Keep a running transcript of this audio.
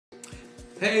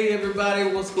Hey everybody,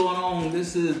 what's going on?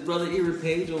 This is Brother Erie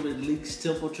Page over at Leaks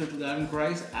Temple Church of God in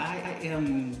Christ. I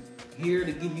am here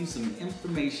to give you some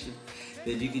information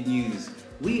that you can use.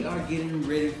 We are getting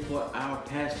ready for our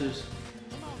pastor's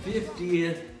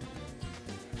 50th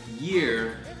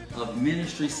year of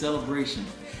ministry celebration.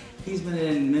 He's been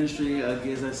in ministry,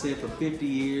 as I said, for 50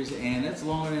 years, and that's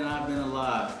longer than I've been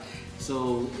alive.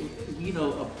 So, you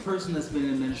know, a person that's been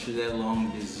in ministry that long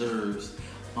deserves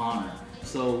honor.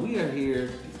 So we are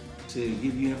here to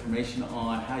give you information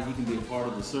on how you can be a part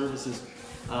of the services.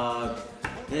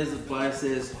 As the flyer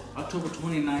says, October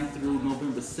 29th through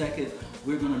November 2nd,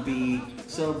 we're going to be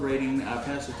celebrating our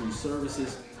pastor through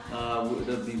services.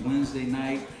 It'll be Wednesday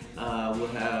night. We'll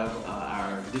have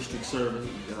our district service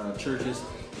churches,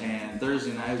 and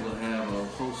Thursday night we'll have a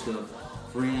host of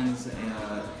friends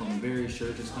from various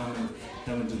churches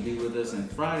coming to be with us. And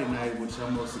Friday night, which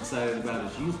I'm most excited about,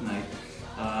 is youth night.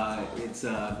 It's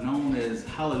known as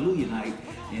Hallelujah Night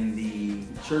in the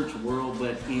church world,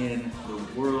 but in the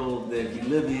world that we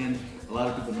live in, a lot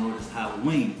of people know it as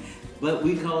Halloween. But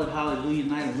we call it Hallelujah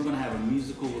Night, and we're going to have a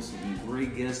musical with some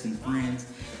great guests and friends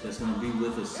that's going to be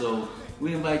with us. So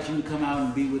we invite you to come out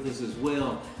and be with us as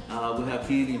well. We'll have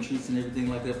candy and treats and everything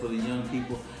like that for the young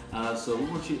people. So we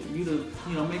want you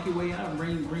to make your way out and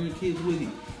bring your kids with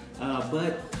you.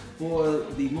 But for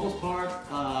the most part,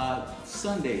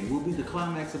 Sunday will be the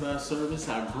climax of our service,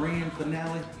 our grand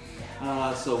finale.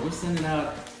 So we're sending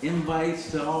out invites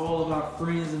to all of our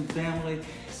friends and family.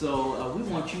 So we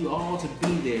want you all to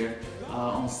be there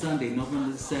on Sunday, November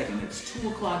the 2nd. It's 2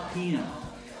 o'clock p.m.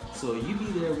 So you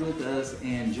be there with us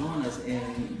and join us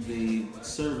in the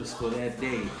service for that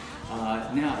day.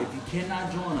 Now, if you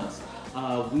cannot join us,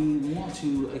 we want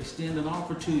to extend an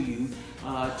offer to you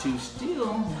to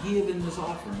still give in this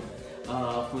offering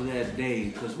for that day,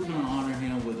 because we're going to honor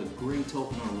him with a great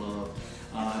token of love,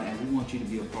 and we want you to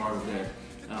be a part of that.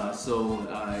 So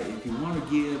if you want to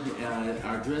give, our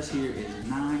address here is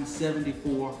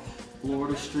 974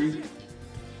 Florida Street,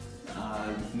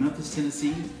 Memphis,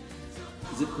 Tennessee.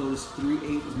 Zip code is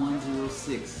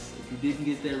 38106. If you didn't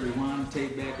get that, rewind the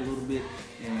tape back a little bit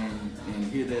and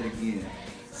hear that again.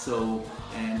 So,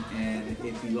 and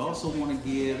if you also want to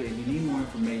give and you need more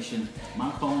information,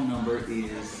 my phone number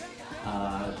is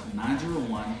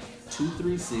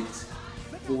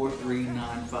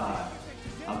 901-236-4395.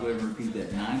 I'll go ahead and repeat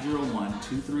that,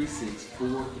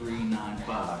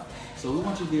 901-236-4395. So we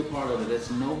want you to be a part of it.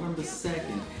 That's November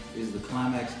 2nd is the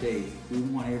climax day. We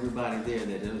want everybody there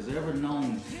that has ever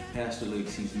known Pastor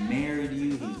Leaks. He's married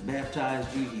you, he's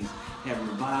baptized you, he's had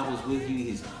revivals with you,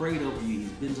 he's prayed over you,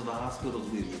 he's been to the hospitals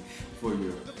with you, for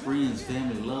your friends,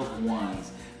 family, loved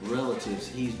ones, relatives.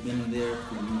 He's been there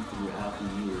for you throughout the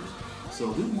years.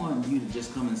 So we want you to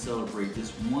just come and celebrate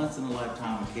this once in a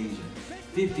lifetime occasion,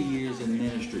 50 years in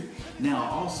ministry. Now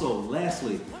also,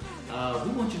 lastly,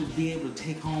 we want you to be able to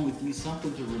take home with you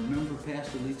something to remember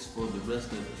Pastor Leaks for the rest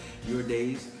of your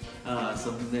days,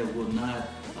 something that will not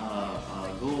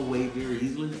go away very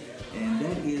easily, and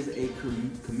that is a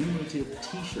commemorative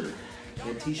t-shirt.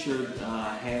 That t-shirt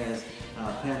has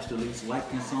Pastor Leaks'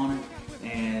 likeness on it,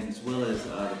 and as well as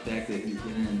the fact that he's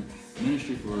been in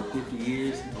ministry for 50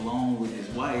 years, along with his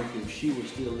wife, if she were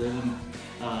still living,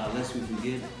 lest we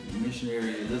forget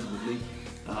missionary Elizabeth Leak.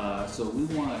 So we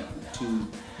want to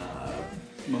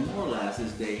memorialize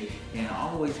this day and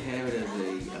always have it as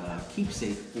a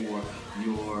keepsake for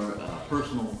your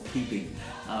personal keeping.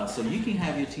 So you can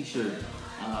have your t-shirt.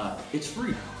 It's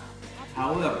free.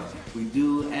 However, we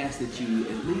do ask that you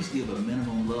at least give a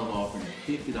minimum love offering of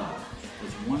 $50.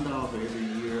 That's $1 for every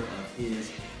year of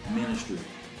his ministry.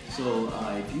 So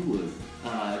if you would,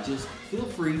 just feel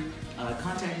free,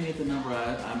 contact me at the number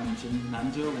I mentioned,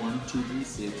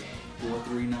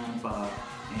 901-236-4395,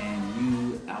 and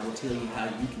I will tell you how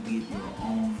you can get your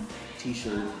own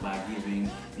t-shirt by giving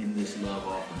in this love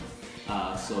offering.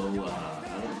 So I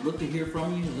look to hear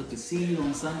from you, look to see you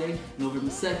on Sunday,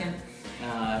 November 2nd,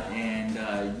 and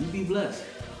you be blessed.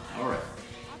 All right.